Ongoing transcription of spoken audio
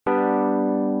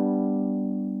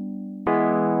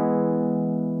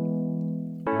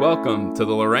Welcome to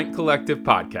the Laurent Collective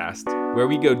podcast, where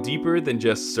we go deeper than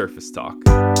just surface talk.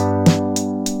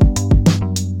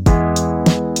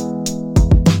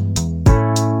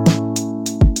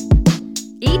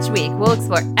 Each week, we'll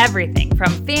explore everything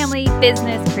from family,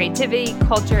 business, creativity,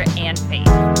 culture, and faith.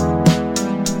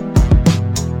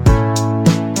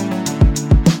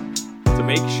 To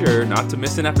make sure not to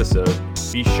miss an episode,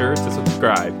 be sure to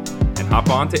subscribe and hop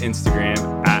on to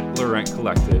Instagram at Laurent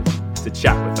Collective to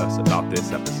chat with us about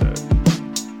this episode.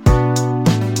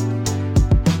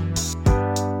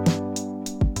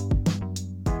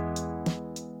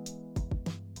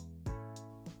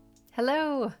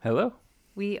 Hello. Hello.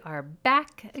 We are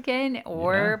back again,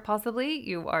 or possibly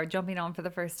you are jumping on for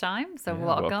the first time. So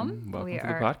welcome. Welcome We to the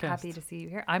are podcast. happy to see you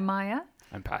here. I'm Maya.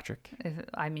 I'm Patrick.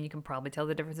 You can probably tell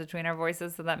the difference between our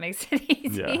voices, so that makes it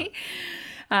easy.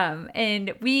 Yeah.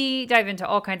 And we dive into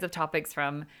all kinds of topics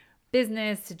from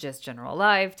business to just general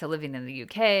life to living in the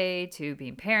UK to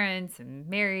being parents and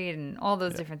married and all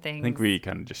those different things. I think we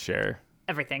kind of just share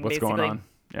everything what's basically going on.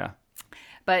 Yeah.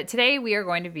 But today we are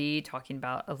going to be talking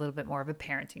about a little bit more of a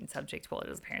parenting subject. Well, it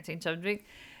is a parenting subject.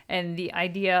 And the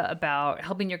idea about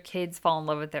helping your kids fall in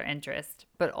love with their interest,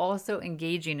 but also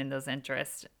engaging in those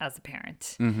interests as a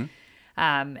parent. Mm-hmm.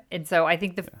 And so I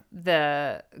think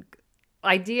the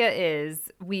idea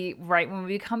is when we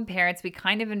become parents, we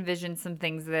kind of envision some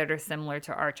things that are similar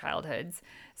to our childhoods.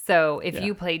 So if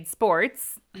you played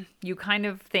sports, you kind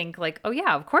of think like, oh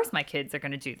yeah, of course my kids are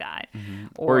going to do that. Mm-hmm.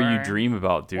 Or you dream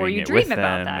about doing it with them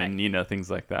and,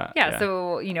 things like that. Yeah.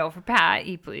 So, for Pat,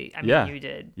 you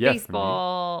did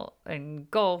baseball and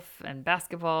golf and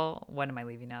basketball. What am I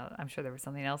leaving out? I'm sure there was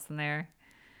something else in there.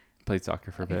 Played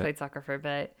soccer for a bit. Played soccer for a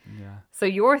bit. Yeah. So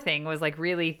your thing was like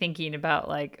really thinking about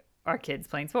like our kids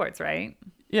playing sports, right?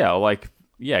 Yeah.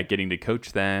 Getting to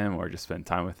coach them or just spend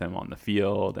time with them on the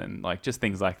field and like just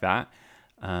things like that.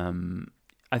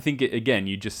 I think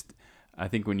I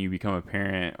think when you become a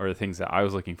parent, or the things that I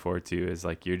was looking forward to is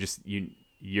like, you're just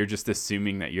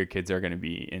assuming that your kids are going to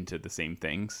be into the same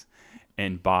things.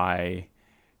 And by,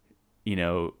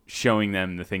 showing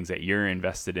them the things that you're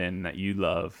invested in, that you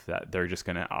love, that they're just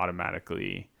going to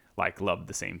automatically like love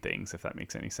the same things, if that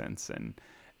makes any sense.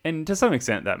 And to some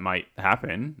extent that might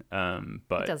happen,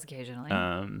 but it does occasionally.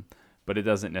 But it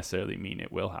doesn't necessarily mean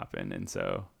it will happen. And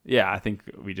so, I think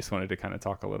we just wanted to kind of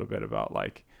talk a little bit about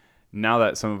like, now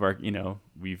that some of our,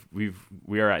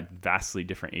 we are at vastly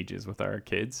different ages with our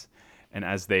kids, and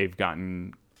as they've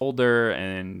gotten older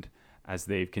and as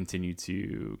they've continued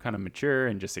to kind of mature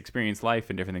and just experience life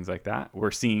and different things like that,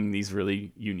 we're seeing these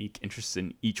really unique interests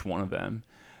in each one of them.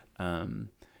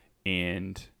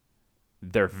 And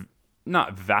they're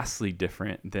not vastly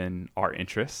different than our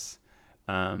interests.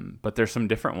 But there's some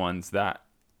different ones that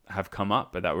have come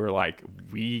up, but that we're like,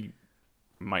 we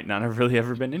might not have really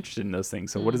ever been interested in those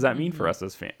things. So what does that mean for us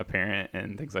as a parent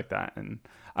and things like that? And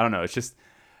I don't know. It's just,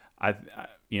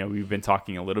 we've been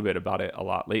talking a little bit about it a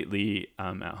lot lately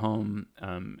at home,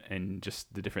 and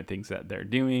just the different things that they're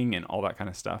doing and all that kind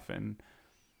of stuff. And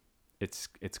it's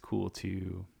cool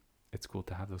to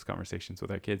have those conversations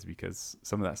with our kids, because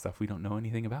some of that stuff we don't know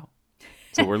anything about.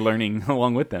 So we're learning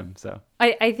along with them. So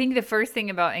I think the first thing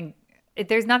about,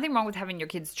 there's nothing wrong with having your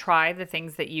kids try the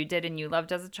things that you did and you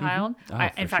loved as a child.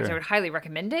 Mm-hmm. In fact, I would highly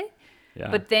recommend it.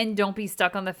 Yeah. But then don't be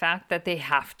stuck on the fact that they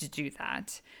have to do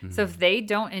that. Mm-hmm. So if they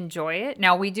don't enjoy it,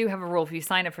 now we do have a rule: if you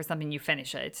sign up for something, you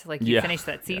finish it. Like you finish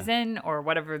that season or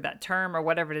whatever, that term or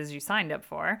whatever it is you signed up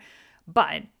for.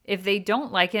 But if they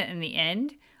don't like it in the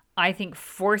end, I think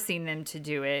forcing them to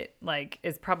do it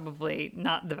is probably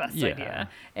not the best idea.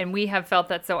 And we have felt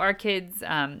that. So our kids,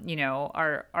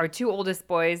 our two oldest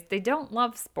boys, they don't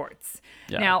love sports.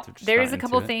 Now, there's a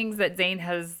couple things that Zane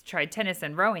has tried: tennis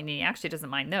and rowing, and he actually doesn't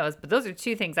mind those. But those are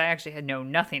two things I actually had know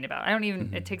nothing about.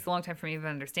 It takes a long time for me to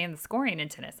understand the scoring in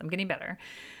tennis. I'm getting better.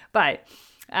 But,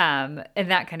 and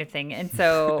that kind of thing. And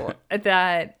so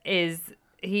that is...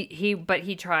 He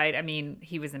tried.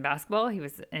 He was in basketball. He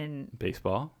was in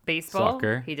baseball,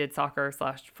 soccer. He did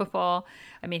soccer/football.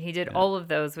 He did all of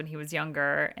those when he was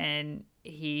younger, and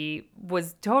he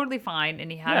was totally fine.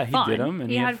 And he had fun. He did them, and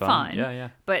he had fun. Yeah.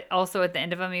 But also at the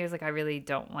end of them, he was like, I really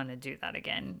don't want to do that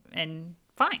again. And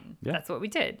fine, that's what we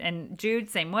did. And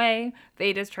Jude, same way.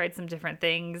 Veda's tried some different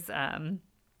things. And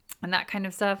that kind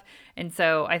of stuff. And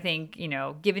so I think,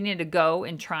 giving it a go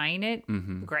and trying it,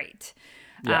 great.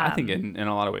 Yeah, I think in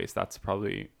a lot of ways that's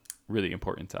probably really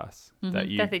important to us, that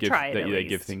they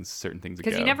give certain things a go.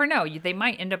 Because you never know, they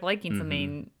might end up liking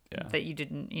something that you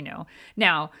didn't,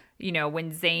 Now,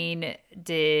 when Zane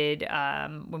did,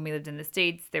 when we lived in the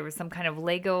States, there was some kind of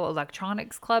Lego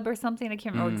electronics club or something. I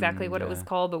can't remember exactly what it was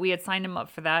called, but we had signed him up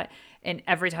for that. And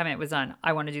every time it was done,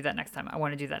 I want to do that next time. I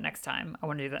want to do that next time. I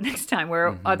want to do that next time.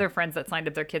 Where other friends that signed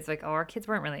up their kids, like, oh, our kids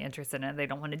weren't really interested in it. They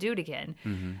don't want to do it again.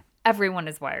 Everyone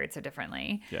is wired so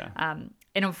differently. Yeah.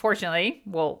 And fortunately,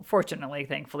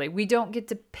 thankfully, we don't get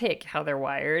to pick how they're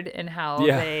wired and how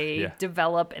they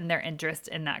develop in their interest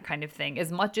in that kind of thing.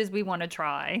 As much as we want to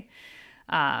try,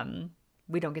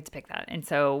 we don't get to pick that. And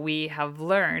so we have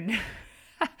learned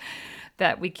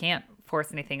that we can't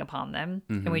force anything upon them,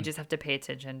 and we just have to pay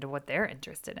attention to what they're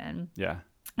interested in. Yeah.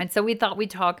 And so we thought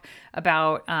we'd talk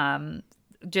about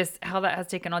just how that has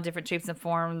taken on different shapes and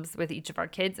forms with each of our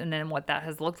kids, and then what that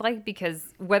has looked like,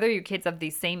 because whether your kids have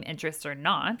these same interests or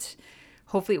not,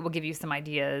 hopefully it will give you some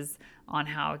ideas on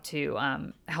how to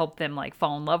help them like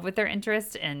fall in love with their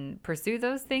interest and pursue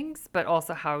those things, but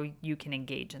also how you can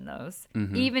engage in those.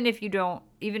 Even if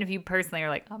you personally are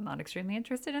like, I'm not extremely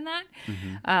interested in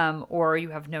that, or you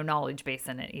have no knowledge base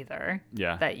in it either,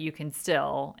 that you can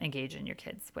still engage in your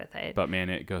kids with it. But man,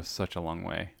 it goes such a long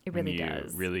way. It really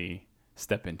does. Really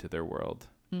step into their world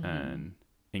and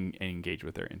engage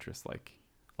with their interests like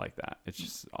that. It's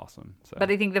just awesome. So. But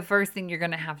I think the first thing you're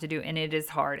going to have to do, and it is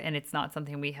hard, and it's not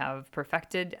something we have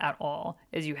perfected at all,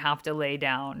 is you have to lay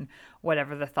down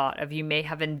whatever the thought of you may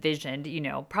have envisioned,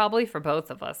 probably for both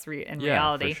of us in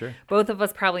reality. For sure. Both of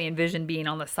us probably envisioned being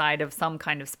on the side of some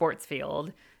kind of sports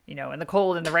field, in the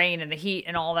cold and the rain and the heat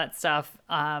and all that stuff,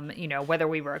 whether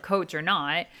we were a coach or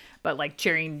not, but like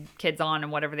cheering kids on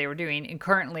and whatever they were doing. And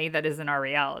currently that isn't our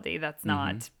reality. That's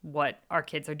not what our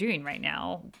kids are doing right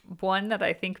now. One that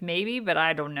I think maybe, but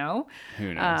I don't know.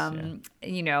 Who knows?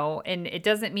 And it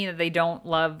doesn't mean that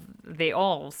they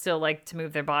all still like to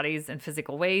move their bodies in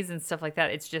physical ways and stuff like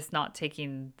that. It's just not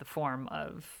taking the form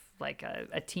of like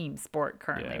a team sport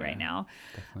currently right now.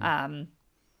 Definitely.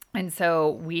 And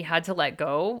so we had to let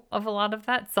go of a lot of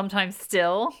that. Sometimes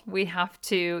still we have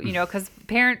to, because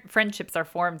parent friendships are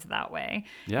formed that way.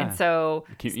 Yeah. And so,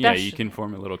 you can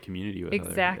form a little community with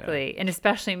exactly. And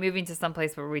especially moving to some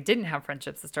place where we didn't have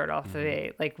friendships to start off the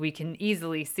day, like we can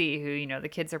easily see who, the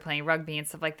kids are playing rugby and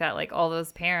stuff like that. Like all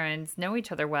those parents know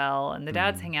each other well, and the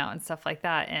dads hang out and stuff like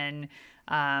that. And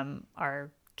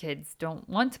our kids don't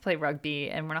want to play rugby,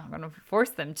 and we're not going to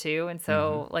force them to, and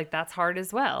so like that's hard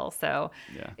as well. So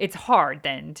it's hard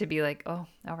then to be like, oh,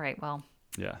 all right, well,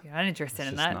 you're not interested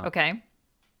in that. Okay.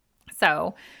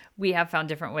 So we have found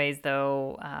different ways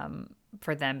though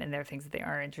for them and their things that they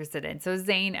are interested in. So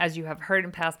Zane, as you have heard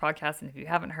in past podcasts, and if you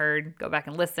haven't heard, go back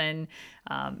and listen,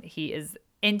 he is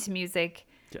into music.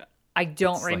 I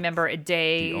don't remember a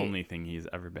day. The only thing he's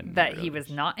ever been that he was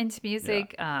not into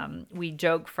music. Yeah. We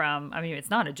joke it's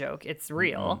not a joke. It's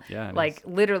real. Yeah. It like is.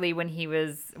 Literally when he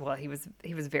was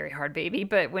a very hard baby,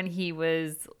 but when he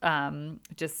was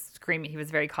just screaming, he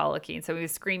was very colicky. And so he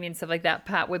was screaming and stuff like that.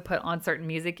 Pat would put on certain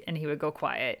music and he would go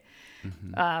quiet.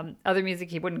 Other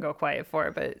music he wouldn't go quiet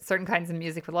for, but certain kinds of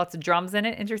music with lots of drums in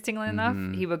it, interestingly enough,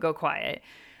 he would go quiet.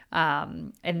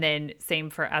 And then same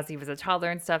for as he was a toddler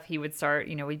and stuff, he would start,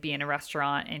 we'd be in a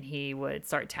restaurant and he would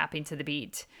start tapping to the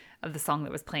beat of the song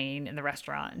that was playing in the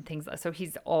restaurant and things. So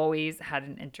he's always had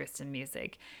an interest in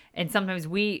music. And sometimes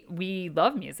we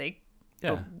love music.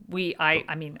 Yeah.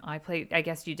 I played, I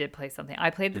guess you did play something. I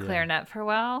played the clarinet for a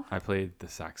while. I played the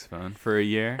saxophone for a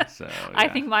year. So I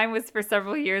think mine was for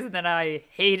several years and then I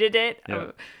hated it.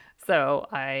 Yeah. So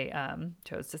I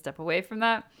chose to step away from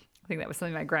that. I think that was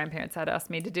something my grandparents had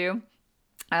asked me to do.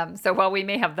 So while we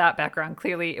may have that background,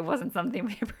 clearly it wasn't something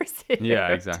we pursued. Yeah,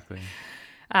 exactly.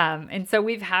 And so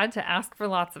we've had to ask for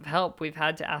lots of help. We've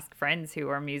had to ask friends who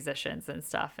are musicians and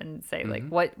stuff and say, like,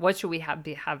 what should we have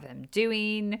them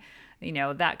doing?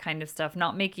 That kind of stuff.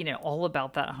 Not making it all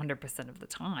about that 100% of the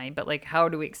time, but like, how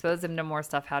do we expose them to more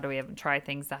stuff? How do we have them try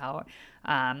things out?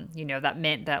 That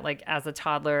meant that like as a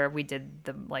toddler, we did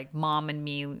the like mom and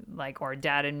me, like, or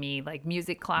dad and me, like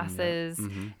music classes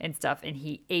and stuff. And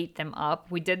he ate them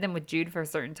up. We did them with Jude for a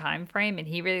certain time frame and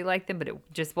he really liked them, but it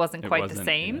just wasn't quite the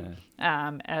same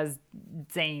as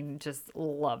Zane just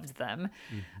loved them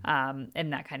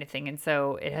and that kind of thing. And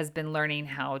so it has been learning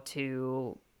how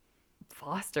to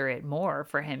foster it more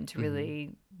for him to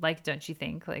really like, don't you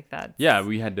think? Like that? Yeah,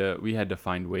 we had to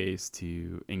find ways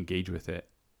to engage with it,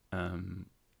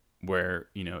 where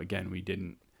again we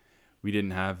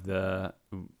didn't have the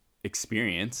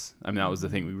experience. I mean, that was the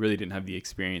thing. We really didn't have the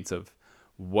experience of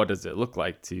what does it look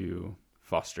like to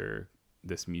foster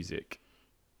this music,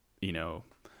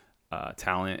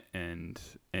 talent and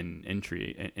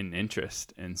entry and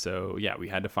interest. And so, yeah, we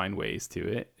had to find ways to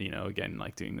it, again,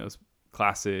 like doing those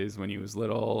classes when he was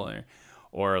little,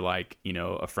 or like,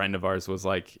 a friend of ours was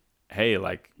like, hey,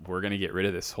 like, we're going to get rid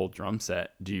of this whole drum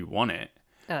set. Do you want it?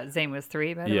 Zane was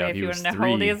 3, by the way, if you want to know how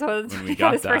three old he was when we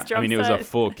got his first that. drum I mean, it was set. a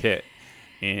full kit.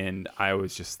 And I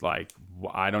was just like,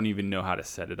 I don't even know how to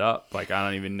set it up. Like, I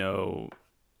don't even know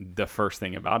the first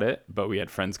thing about it. But we had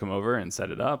friends come over and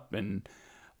set it up and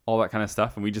all that kind of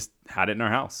stuff. And we just had it in our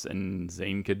house. And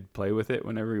Zane could play with it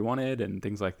whenever he wanted and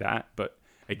things like that. But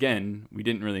again, we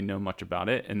didn't really know much about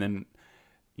it. And then,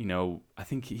 I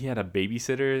think he had a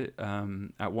babysitter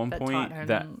at one point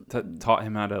that taught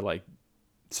him how to, like,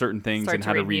 certain things and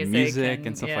how to read music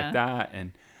and stuff like that.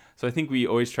 And so I think we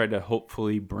always tried to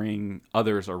hopefully bring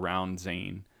others around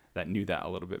Zane that knew that a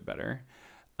little bit better.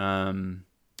 And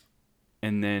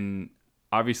then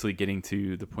obviously getting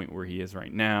to the point where he is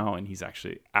right now, and he's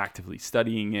actually actively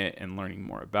studying it and learning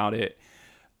more about it.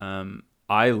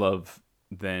 I love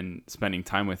then spending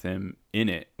time with him in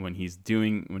it when he's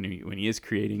when he is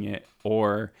creating it,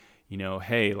 or,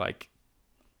 hey, like,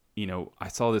 I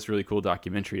saw this really cool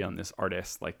documentary on this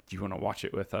artist. Like, do you want to watch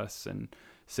it with us and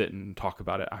sit and talk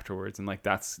about it afterwards? And like,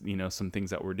 that's, some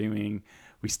things that we're doing.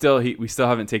 We still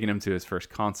haven't taken him to his first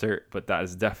concert, but that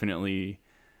is definitely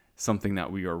something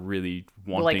that we are really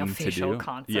wanting to do.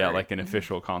 Concert. Yeah, like an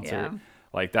official concert. Yeah.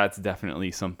 Like, that's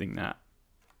definitely something that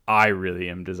I really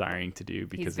am desiring to do,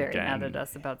 because he's very again, mad at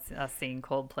us about us seeing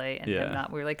Coldplay and Yeah. him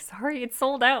not. We were like, sorry, it's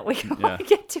sold out. We can Yeah. only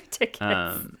get 2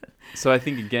 tickets. So I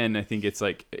think it's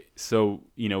like, so,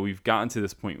 we've gotten to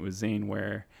this point with Zane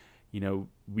where,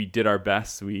 we did our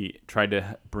best. We tried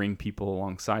to bring people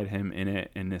alongside him in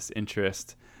it, in this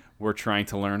interest. We're trying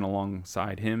to learn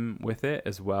alongside him with it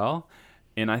as well.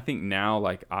 And I think now,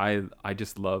 like, I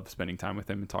just love spending time with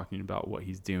him and talking about what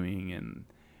he's doing and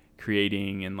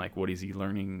creating, and like, what is he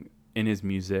learning in his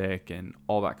music and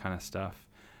all that kind of stuff.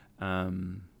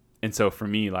 And so for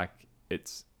me, like,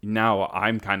 it's now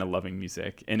I'm kind of loving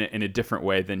music in a different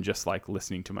way than just like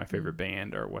listening to my favorite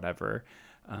band or whatever.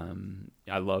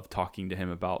 I love talking to him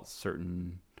about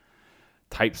certain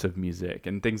types of music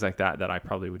and things like that I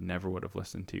probably would have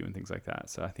listened to, and things like that.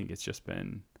 So I think it's just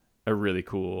been a really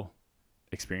cool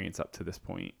experience up to this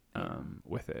point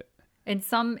with it. And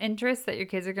some interests that your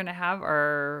kids are going to have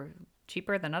are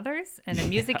cheaper than others, and a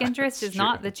music interest is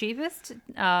not the cheapest.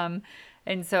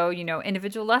 And so,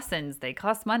 individual lessons, they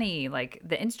cost money. Like,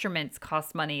 the instruments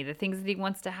cost money, the things that he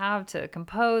wants to have to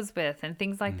compose with and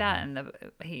things like that. And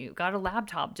he got a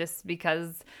laptop just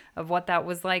because of what that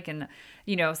was like. And,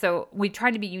 so we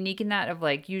try to be unique in that, of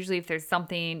like, usually if there's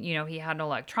something, he had an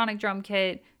electronic drum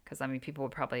kit, because people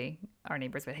would probably, our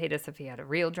neighbors would hate us if he had a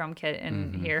real drum kit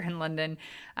here in London.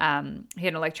 He had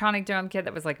an electronic drum kit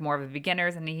that was like more of a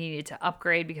beginner's, and he needed to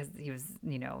upgrade because he was,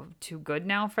 too good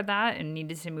now for that and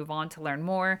needed to move on to learn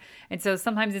more. And so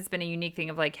sometimes it's been a unique thing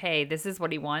of like, hey, this is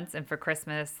what he wants. And for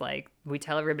Christmas, like, we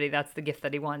tell everybody that's the gift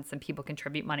that he wants, and people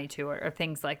contribute money to it or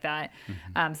things like that.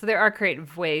 So there are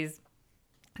creative ways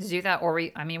to do that, or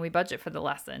we budget for the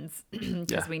lessons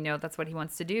because we know that's what he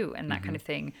wants to do, and that kind of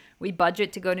thing. We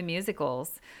budget to go to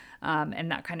musicals and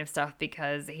that kind of stuff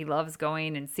because he loves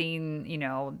going and seeing,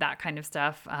 that kind of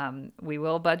stuff. We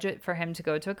will budget for him to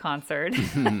go to a concert.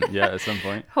 Yeah, at some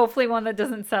point. Hopefully one that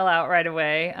doesn't sell out right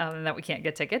away, and that we can't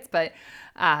get tickets, but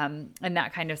and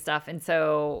that kind of stuff. And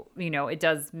so, it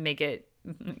does make it,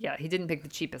 he didn't pick the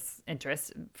cheapest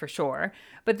interest for sure.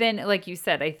 But then, like you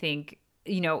said, I think,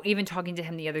 even talking to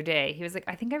him the other day, he was like,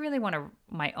 I think I really want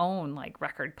my own like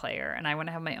record player, and I want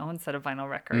to have my own set of vinyl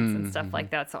records and stuff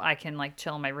like that, so I can like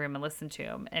chill in my room and listen to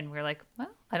them. And we're like, well,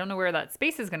 I don't know where that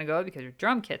space is going to go because your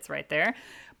drum kit's right there,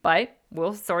 but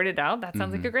we'll sort it out. That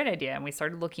sounds like a great idea. And we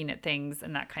started looking at things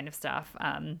and that kind of stuff.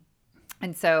 And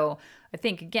so I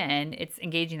think, again, it's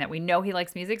engaging that we know he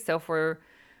likes music. So if we're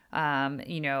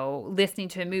listening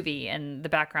to a movie and the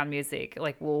background music,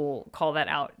 like, we'll call that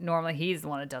out. Normally he's the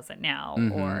one that does it now,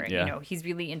 or, he's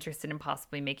really interested in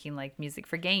possibly making like music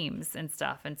for games and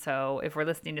stuff. And so if we're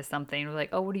listening to something, we're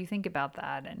like, oh, what do you think about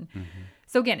that? And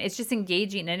so again, it's just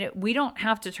engaging in it. We don't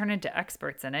have to turn into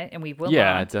experts in it, and we will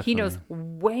not. Definitely. He knows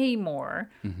way more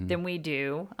than we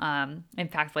do. In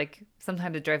fact, like,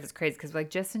 sometimes it drives us crazy because we're like,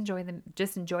 just enjoy this.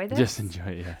 Just enjoy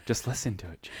it, yeah. Just listen to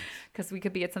it, James. Because we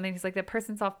could be at something, he's like, that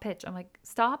person's off pitch. I'm like,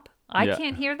 stop. I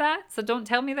can't hear that, so don't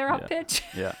tell me they're off pitch.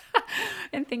 Yeah.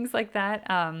 And things like that.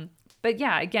 But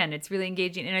yeah, again, it's really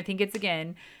engaging. And I think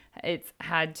it's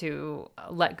had to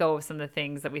let go of some of the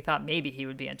things that we thought maybe he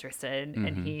would be interested in.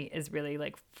 And he is really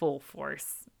like full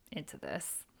force into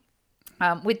this.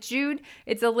 With Jude,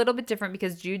 it's a little bit different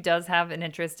because Jude does have an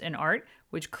interest in art,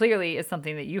 which clearly is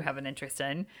something that you have an interest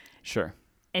in. Sure.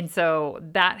 And so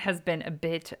that has been a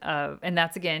bit of, and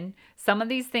that's again, some of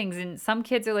these things, and some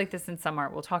kids are like this and some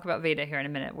aren't. We'll talk about Veda here in a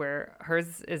minute, where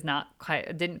hers is not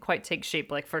quite, didn't quite take shape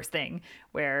like first thing,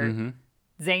 where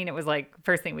Zane, it was like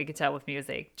first thing we could tell with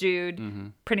music.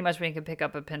 Jude, pretty much when he could pick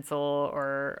up a pencil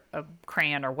or a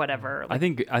crayon or whatever. I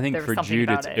think for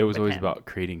Jude, it was always about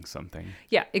creating something.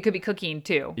 Yeah, it could be cooking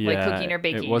too, like cooking or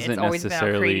baking. It wasn't it's always about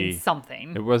creating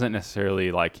something. It wasn't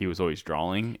necessarily like he was always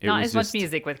drawing. It Not was as much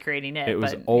music with creating it. It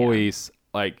was always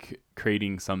like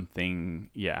creating something.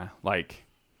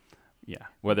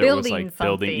 Whether building it was like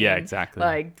something, building, exactly,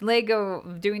 like Lego,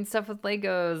 doing stuff with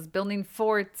Legos, building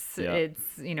forts. Yeah.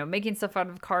 It's making stuff out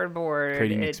of cardboard,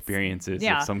 creating experiences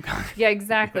of some kind. Yeah,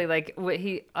 exactly. Like what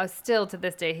he still to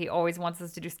this day, he always wants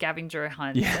us to do scavenger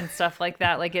hunts and stuff like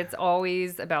that. Like it's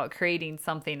always about creating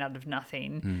something out of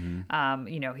nothing.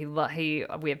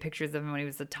 We have pictures of him when he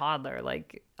was a toddler,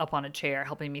 like up on a chair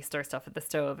helping me stir stuff at the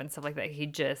stove and stuff like that. He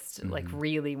just like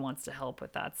really wants to help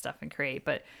with that stuff and create,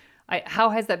 but. How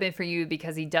has that been for you?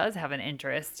 Because he does have an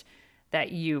interest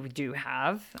that you do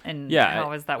have, and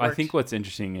how has that worked? I think what's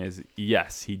interesting is,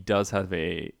 yes, he does have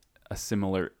a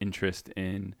similar interest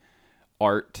in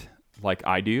art like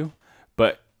I do,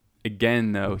 but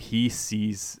again, though, he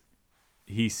sees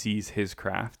his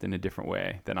craft in a different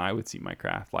way than I would see my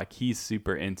craft. Like he's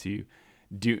super into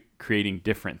creating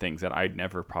different things that I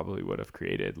never probably would have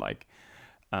created. Like,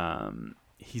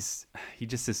 he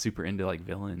just is super into like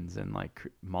villains and like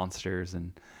monsters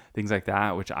and things like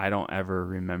that, which I don't ever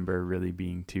remember really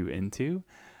being too into.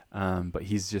 But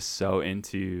he's just so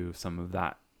into some of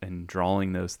that and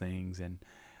drawing those things.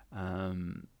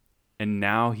 And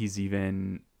now he's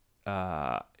even,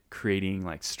 creating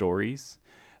like stories,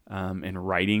 and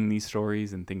writing these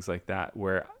stories and things like that,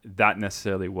 where that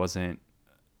necessarily wasn't,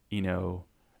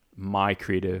 my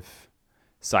creative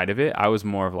side of it. I was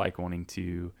more of like wanting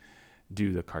to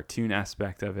do the cartoon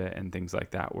aspect of it and things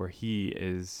like that, where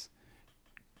he's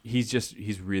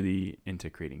really into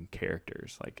creating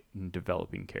characters, like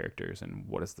developing characters and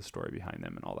what is the story behind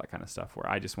them and all that kind of stuff, where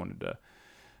I just wanted to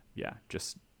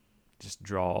just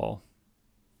draw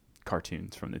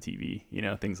cartoons from the TV,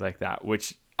 things like that,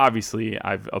 which obviously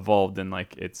I've evolved and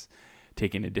like it's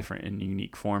taken a different and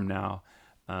unique form now,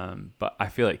 but I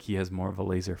feel like he has more of a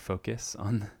laser focus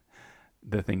on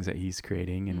the things that he's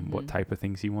creating and what type of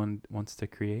things he wants to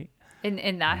create.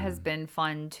 And that has been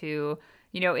fun to,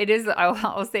 it is,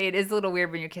 I'll say it is a little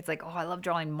weird when your kid's like, oh, I love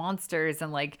drawing monsters.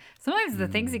 And like, sometimes the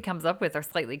things he comes up with are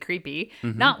slightly creepy.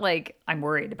 Not like I'm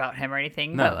worried about him or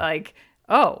anything, but like,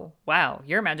 oh, wow,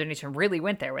 your imagination really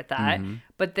went there with that.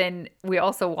 But then we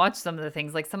also watch some of the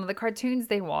things, like some of the cartoons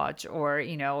they watch, or,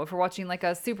 if we're watching like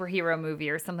a superhero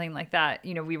movie or something like that,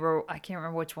 I can't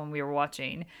remember which one we were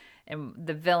watching. And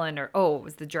the villain, it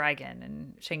was the dragon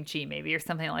and Shang-Chi maybe, or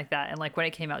something like that. And like when it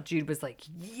came out, Jude was like,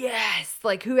 yes,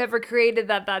 like whoever created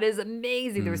that is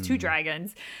amazing. There was 2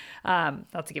 dragons.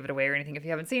 Not to give it away or anything if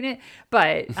you haven't seen it,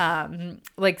 but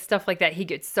like stuff like that. He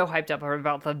gets so hyped up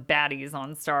about the baddies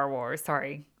on Star Wars.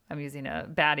 Sorry, I'm using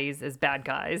baddies as bad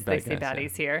guys. They say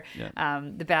baddies here. Yeah.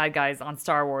 The bad guys on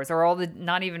Star Wars, or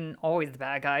not even always the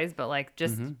bad guys, but like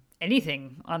just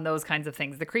anything on those kinds of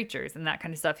things, the creatures and that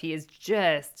kind of stuff. He is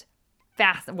just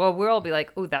fast. Well, we'll all be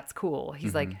like, oh, that's cool.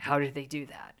 He's like, how did they do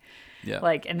that? Yeah.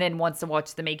 Like, and then wants to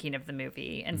watch the making of the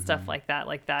movie and stuff like that.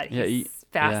 He's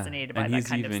fascinated by that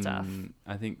kind of stuff.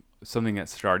 I think something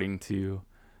that's starting to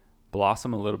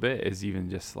blossom a little bit is even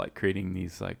just like creating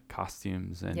these like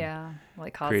costumes and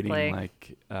like cosplay.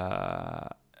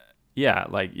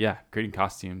 Creating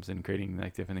costumes and creating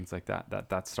like different things like that.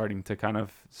 That's starting to kind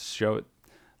of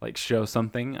show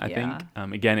something, I think.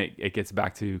 Again, it gets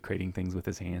back to creating things with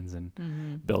his hands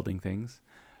and building things,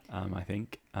 I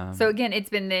think. So again, it's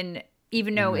been then,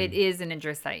 even though it is an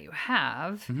interest that you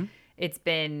have, it's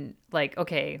been like,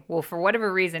 okay, well, for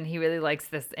whatever reason, he really likes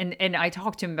this. And I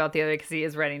talked to him about the other day because he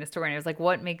is writing a story. And I was like,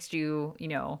 what makes you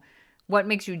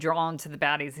drawn to the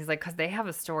baddies? He's like, because they have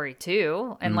a story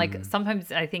too. And like,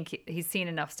 sometimes I think he's seen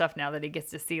enough stuff now that he gets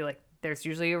to see like, there's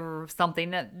usually something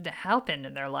that happened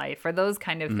in their life or those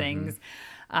kind of things.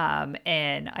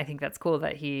 And I think that's cool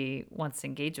that he wants to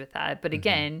engage with that. But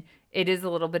again, it is a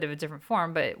little bit of a different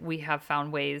form, but we have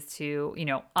found ways to,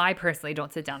 I personally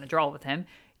don't sit down and draw with him.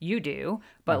 You do,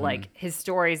 but like his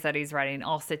stories that he's writing,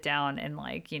 I'll sit down and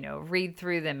like, read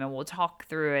through them and we'll talk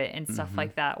through it and stuff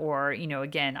like that. Or,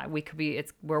 again,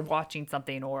 we're watching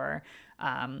something, or,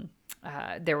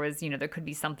 there was, there could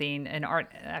be something, an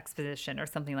art exposition or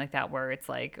something like that, where it's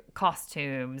like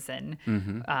costumes and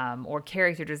or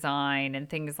character design and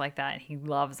things like that. And he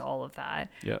loves all of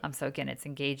that. Yep. So again, it's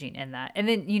engaging in that. And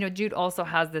then, Jude also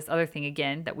has this other thing,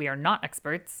 again, that we are not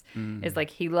experts, is like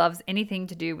he loves anything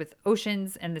to do with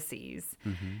oceans and the seas.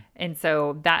 And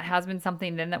so that has been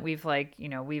something then that we've like,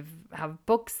 we've have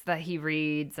books that he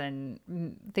reads and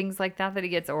things like that he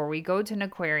gets, or we go to an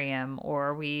aquarium,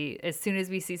 or we, as soon as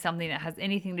we see something that has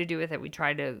anything to do with it, we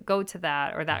try to go to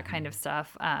that or that kind of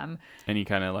stuff. Any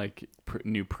kind of like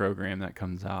new program that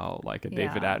comes out, like a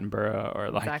David Attenborough, or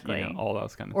like exactly. All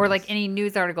those kind of or things. like any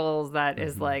news articles that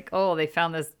is like, oh, they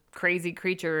found this crazy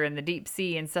creature in the deep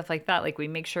sea and stuff like that. Like we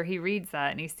make sure he reads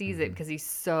that and he sees it because he's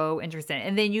so interested.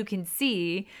 And then you can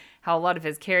see how a lot of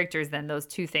his characters, then those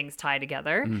two things tie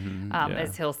together,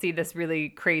 as he'll see this really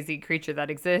crazy creature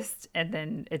that exists, and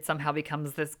then it somehow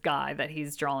becomes this guy that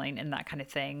he's drawing and that kind of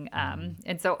thing.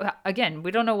 And so again,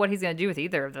 we don't know what he's going to do with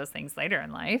either of those things later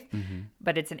in life,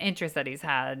 but it's an interest that he's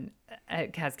had,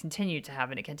 has continued to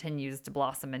have, and it continues to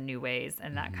blossom in new ways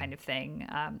and that kind of thing.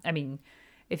 I mean,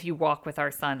 if you walk with our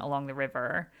son along the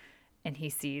river and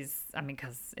he sees,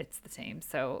 because it's the same.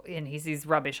 So, and he sees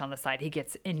rubbish on the side, he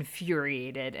gets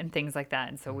infuriated and things like that.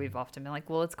 And so we've often been like,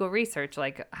 well, let's go research,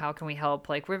 like, how can we help,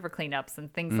 like, river cleanups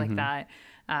and things like that.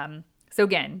 So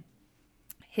again,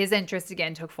 his interest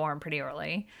again took form pretty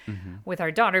early. With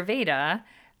our daughter Veda,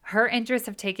 her interests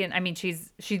have taken,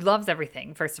 she loves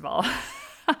everything, first of all.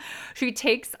 She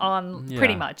takes on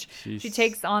pretty much. She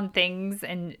takes on things,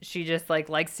 and she just like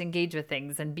likes to engage with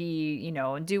things and be,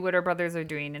 and do what her brothers are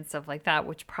doing and stuff like that,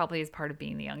 which probably is part of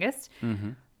being the youngest.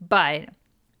 But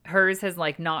hers has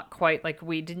like not quite, like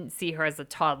we didn't see her as a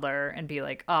toddler and be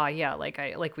like, oh yeah,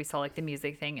 like we saw like the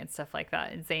music thing and stuff like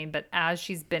that insane. But as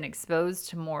she's been exposed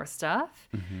to more stuff,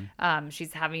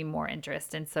 she's having more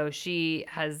interest. And so she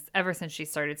has, ever since she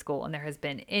started school, and there has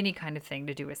been any kind of thing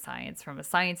to do with science, from a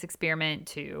science experiment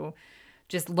to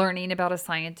just learning about a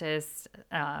scientist,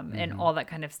 and all that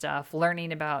kind of stuff,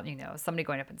 learning about, somebody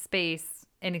going up in space,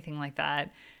 anything like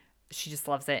that. She just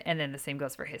loves it. And then the same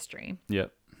goes for history.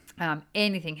 Yep.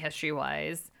 Anything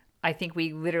history-wise, I think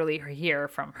we literally hear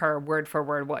from her word for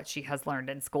word what she has learned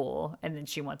in school, and then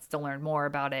she wants to learn more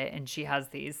about it. And she has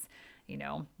these,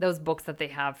 those books that they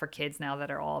have for kids now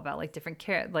that are all about like different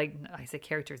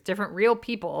characters, different real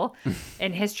people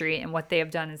in history and what they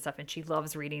have done and stuff. And she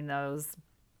loves reading those,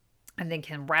 and then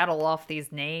can rattle off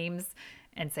these names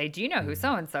and say, do you know who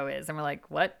so-and-so is? And we're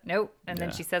like, what? Nope. And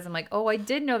then she says, I'm like, oh, I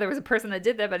did know there was a person that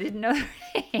did that, but I didn't know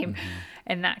their name,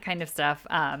 and that kind of stuff.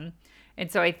 And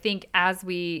so I think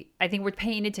we're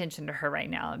paying attention to her right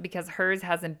now, because hers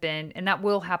hasn't been, and that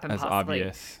will happen as possibly.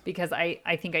 Obvious. Because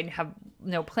I think I have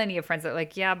plenty of friends that are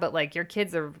like, yeah, but like your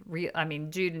kids are real.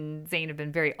 Jude and Zane have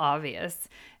been very obvious.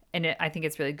 And I think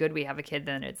it's really good we have a kid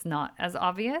then it's not as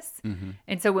obvious.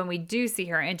 And so when we do see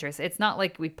her interest, it's not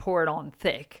like we pour it on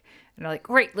thick and they're like,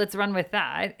 great, let's run with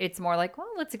that. It's more like, well,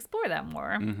 let's explore that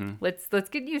more. Let's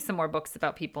get you some more books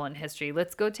about people in history.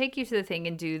 Let's go take you to the thing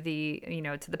and do the,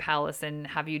 to the palace, and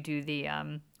have you do the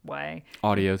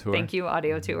audio tour. Thank you,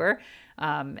 audio tour.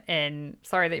 And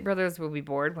sorry that your brothers will be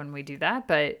bored when we do that,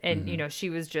 but she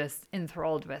was just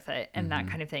enthralled with it and that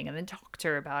kind of thing, and then talk to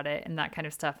her about it and that kind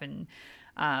of stuff. And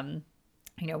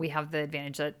we have the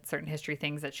advantage that certain history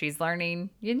things that she's learning,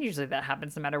 and usually that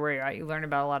happens no matter where you're at. You learn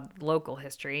about a lot of local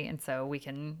history, and so we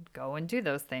can go and do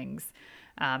those things.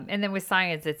 And then with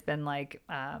science, it's been like,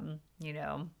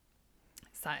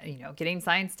 getting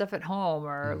science stuff at home,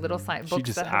 or little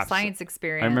books that have science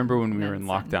experience. I remember when we were in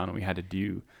lockdown and we had to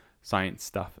do science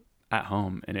stuff at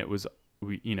home, and it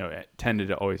tended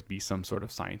to always be some sort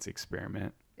of science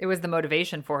experiment. It was the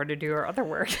motivation for her to do her other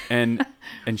work. and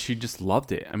she just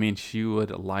loved it. She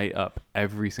would light up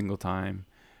every single time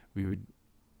we would,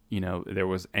 there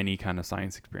was any kind of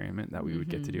science experiment that we would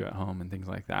get to do at home and things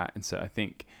like that. And so I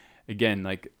think, again,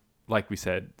 like we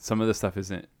said, some of the stuff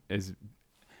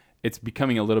it's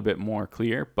becoming a little bit more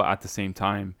clear, but at the same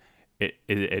time, it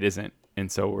isn't.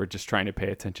 And so we're just trying to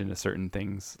pay attention to certain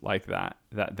things like that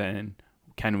then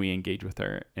can we engage with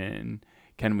her, and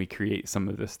can we create some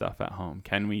of this stuff at home?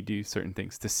 Can we do certain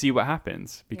things to see what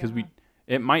happens? Because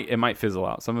it might fizzle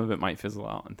out. Some of it might fizzle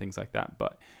out and things like that.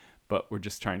 But we're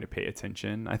just trying to pay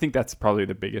attention. I think that's probably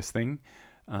the biggest thing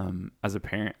as a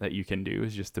parent that you can do,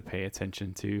 is just to pay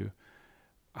attention to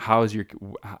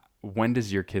when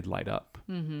does your kid light up?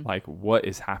 Like, what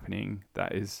is happening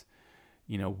that is,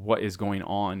 what is going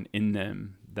on in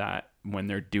them that when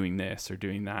they're doing this or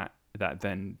doing that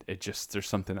then there's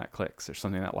something that clicks, there's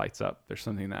something that lights up, there's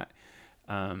something that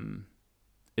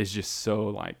is just so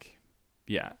like,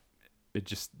 they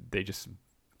just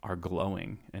are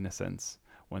glowing in a sense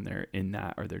when they're in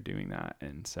that or they're doing that.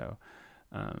 And so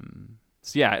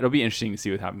yeah, it'll be interesting to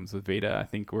see what happens with Veda. I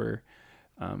think we're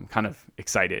kind of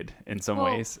excited in some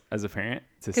ways as a parent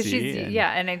to see.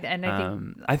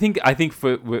 I think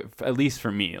at least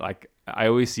for me, like I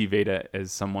always see Veda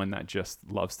as someone that just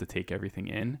loves to take everything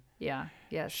in. Yeah.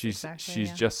 Yes. She's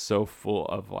just so full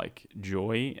of like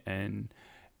joy and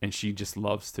she just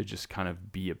loves to just kind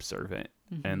of be observant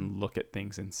and look at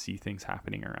things and see things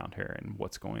happening around her and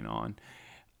what's going on.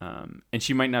 And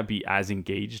she might not be as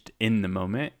engaged in the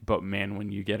moment, but man,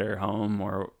 when you get her home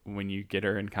or when you get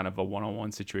her in kind of a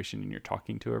one-on-one situation and you're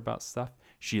talking to her about stuff,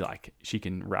 she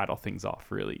can rattle things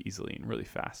off really easily and really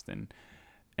fast and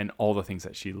all the things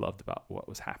that she loved about what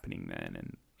was happening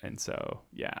then. And so,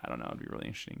 yeah, I don't know. It'd be really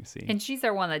interesting to see. And she's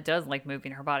our one that does like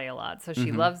moving her body a lot. So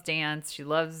she loves dance. She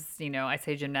loves, I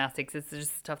say gymnastics. It's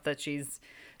just stuff that she's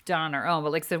done on her own.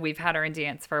 But like I said, we've had her in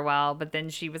dance for a while. But then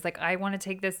she was like, I want to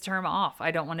take this term off.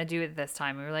 I don't want to do it this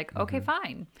time. And we were like, okay,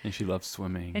 fine. And she loves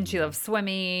swimming.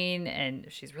 And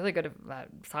she's really good at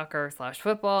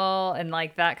soccer/football and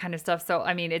like that kind of stuff. So,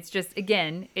 I mean, it's just,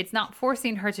 again, it's not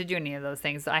forcing her to do any of those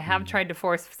things. I have tried to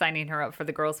force signing her up for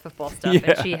the girls' football stuff.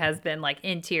 And she has been like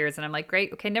in tears. And I'm like,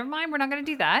 great. Okay, never mind. We're not going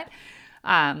to do that.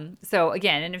 So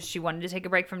again, and if she wanted to take a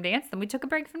break from dance, then we took a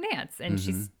break from dance. And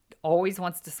she's always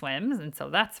wants to swim, and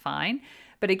so that's fine.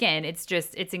 But again, it's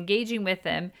engaging with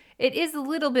them. It is a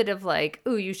little bit of like,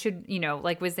 oh, you should,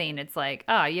 like with Zane, it's like,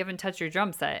 you haven't touched your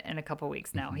drum set in a couple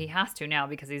weeks now. He has to now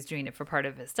because he's doing it for part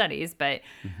of his studies, but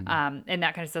and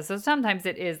that kind of stuff. So sometimes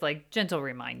it is like gentle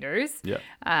reminders. Yeah.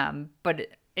 But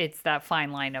it's that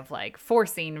fine line of like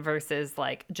forcing versus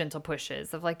like gentle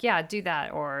pushes of like, yeah, do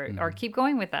that or keep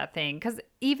going with that thing. Because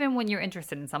even when you're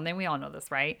interested in something, we all know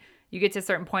this, right? You get to a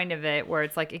certain point of it where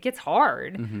it's like, it gets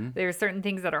hard. There's certain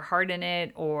things that are hard in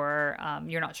it or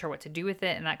you're not sure what to do with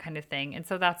it and that kind of thing. And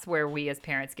so that's where we as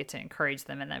parents get to encourage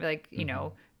them. And that like,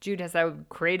 Jude has a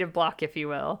creative block, if you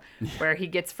will, where he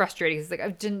gets frustrated. He's like,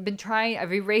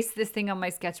 I've erased this thing on my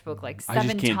sketchbook like 7 times.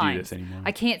 I just can't do this anymore.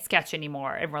 I can't sketch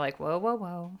anymore. And we're like,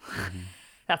 whoa.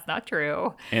 That's not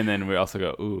true. And then we also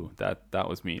go, ooh, that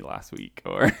was me last week.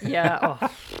 Or yeah. Oh,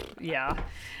 yeah.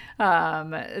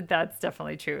 That's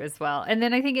definitely true as well. And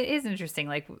then I think it is interesting.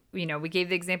 Like, we gave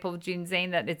the example of Jude and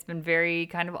Zane that it's been very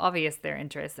kind of obvious their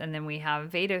interests. And then we have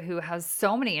Veda who has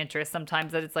so many interests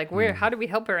sometimes that it's like, how do we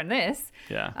help her in this?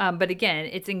 Yeah. But again,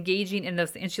 it's engaging in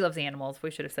those, and she loves animals.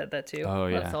 We should have said that too. Oh,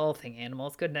 yeah. Loves all thing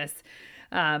animals. Goodness.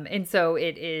 And so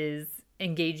it is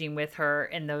engaging with her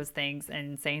in those things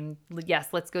and saying, yes,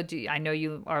 let's go do, I know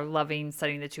you are loving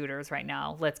studying the Tudors right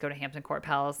now. Let's go to Hampton Court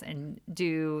Palace and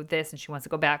do this. And she wants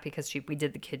to go back because we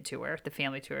did the kid tour, the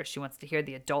family tour. She wants to hear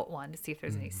the adult one to see if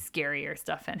there's any scarier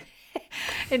stuff in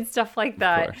and stuff like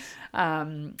that.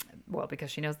 Well, because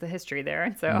she knows the history there.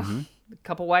 And so a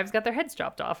couple wives got their heads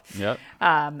chopped off. Yep.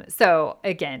 So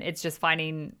again, it's just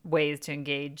finding ways to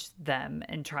engage them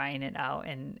and trying it out.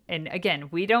 And again,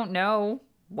 we don't know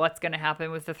what's going to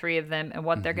happen with the three of them and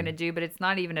what they're going to do. But it's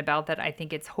not even about that. I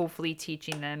think it's hopefully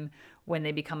teaching them when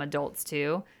they become adults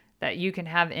too, that you can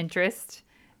have interests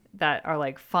that are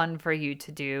like fun for you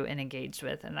to do and engage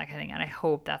with and that kind of thing. And I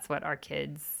hope that's what our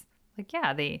kids, like,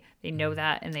 yeah, they know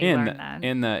that and they learn that.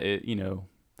 And that,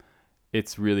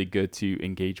 it's really good to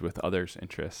engage with others'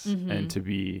 interests and to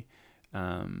be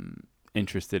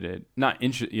interested in,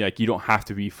 like you don't have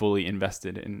to be fully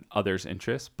invested in others'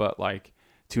 interests, but like,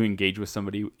 to engage with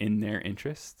somebody in their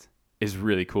interest is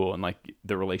really cool. And like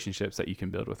the relationships that you can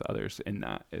build with others in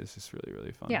that is just really,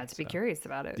 really fun. Yeah. To be curious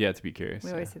about it. Yeah. To be curious.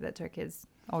 We always say that to our kids,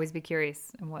 always be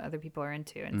curious in what other people are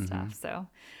into and stuff. So,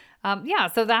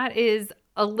 so that is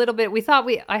a little bit,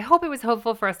 I hope it was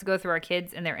helpful for us to go through our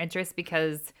kids and their interests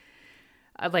because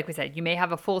like we said, you may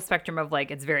have a full spectrum of like,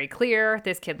 it's very clear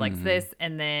this kid likes this.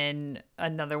 And then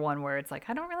another one where it's like,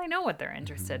 I don't really know what they're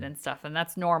interested in stuff. And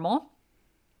that's normal.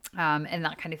 And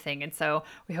that kind of thing. And so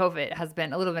we hope it has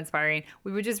been a little bit inspiring.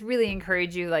 We would just really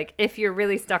encourage you, like, if you're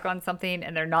really stuck on something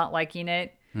and they're not liking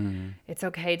it, it's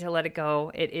okay to let it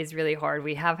go. It is really hard.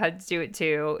 We have had to do it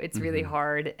too. It's really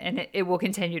hard. And it will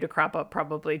continue to crop up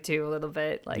probably too a little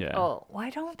bit. Like, oh,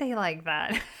 why don't they like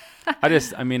that? I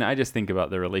just think about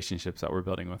the relationships that we're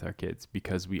building with our kids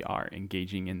because we are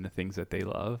engaging in the things that they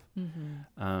love.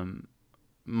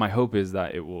 My hope is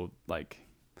that it will like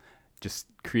just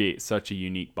create such a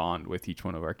unique bond with each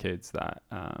one of our kids that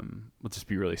will just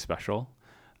be really special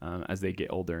as they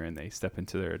get older and they step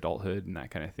into their adulthood and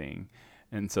that kind of thing.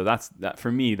 And so that for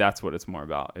me, that's what it's more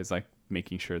about, is like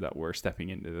making sure that we're stepping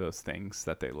into those things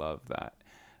that they love that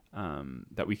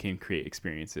that we can create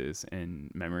experiences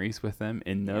and memories with them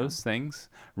in those things,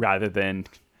 rather than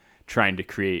trying to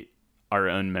create our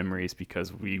own memories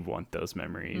because we want those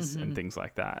memories and things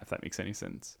like that, if that makes any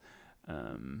sense.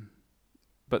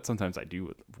 But sometimes I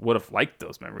would have liked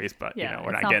those memories, but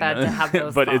we're not getting bad to have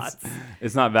those but thoughts.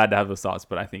 it's not bad to have those thoughts.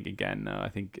 But I think I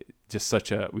think just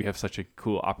we have such a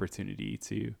cool opportunity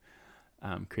to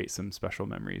create some special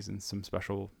memories and some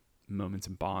special moments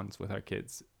and bonds with our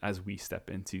kids as we step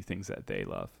into things that they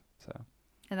love.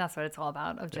 And that's what it's all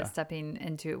about, of just stepping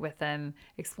into it with them,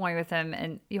 exploring with them,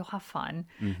 and you'll have fun.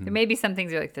 There may be some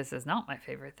things you're like, this is not my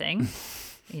favorite thing,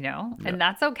 and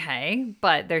that's okay.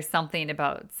 But there's something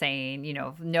about saying,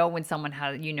 know when someone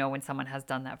has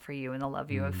done that for you, and the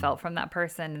love you have felt from that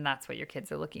person. And that's what your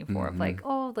kids are looking for, of like,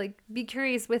 be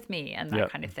curious with me and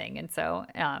that kind of thing. And so,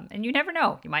 and you never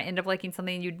know, you might end up liking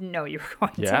something you didn't know you were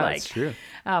going to like, that's true.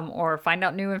 Or find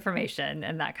out new information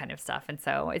and that kind of stuff. And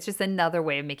so it's just another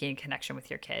way of making a connection with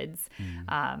your kids.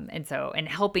 And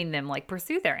helping them like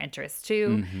pursue their interests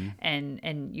too,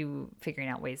 and you figuring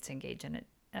out ways to engage in it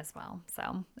as well.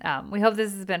 So we hope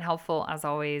this has been helpful, as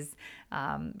always,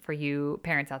 for you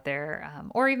parents out there,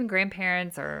 or even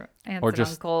grandparents or aunts and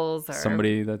uncles, or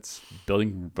somebody that's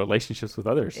building relationships with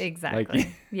others.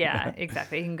 Exactly.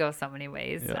 Exactly. It can go so many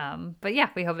ways. But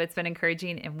we hope it's been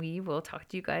encouraging, and we will talk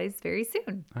to you guys very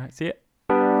soon. All right. See ya.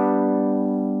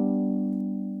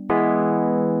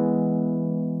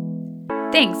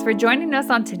 Thanks for joining us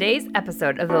on today's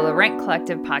episode of the Laurent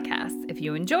Collective podcast. If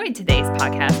you enjoyed today's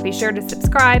podcast, be sure to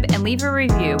subscribe and leave a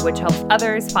review, which helps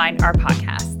others find our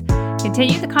podcast.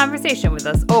 Continue the conversation with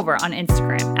us over on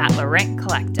Instagram at Laurent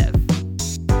Collective.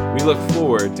 We look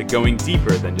forward to going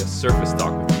deeper than just surface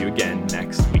talk with you again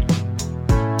next week.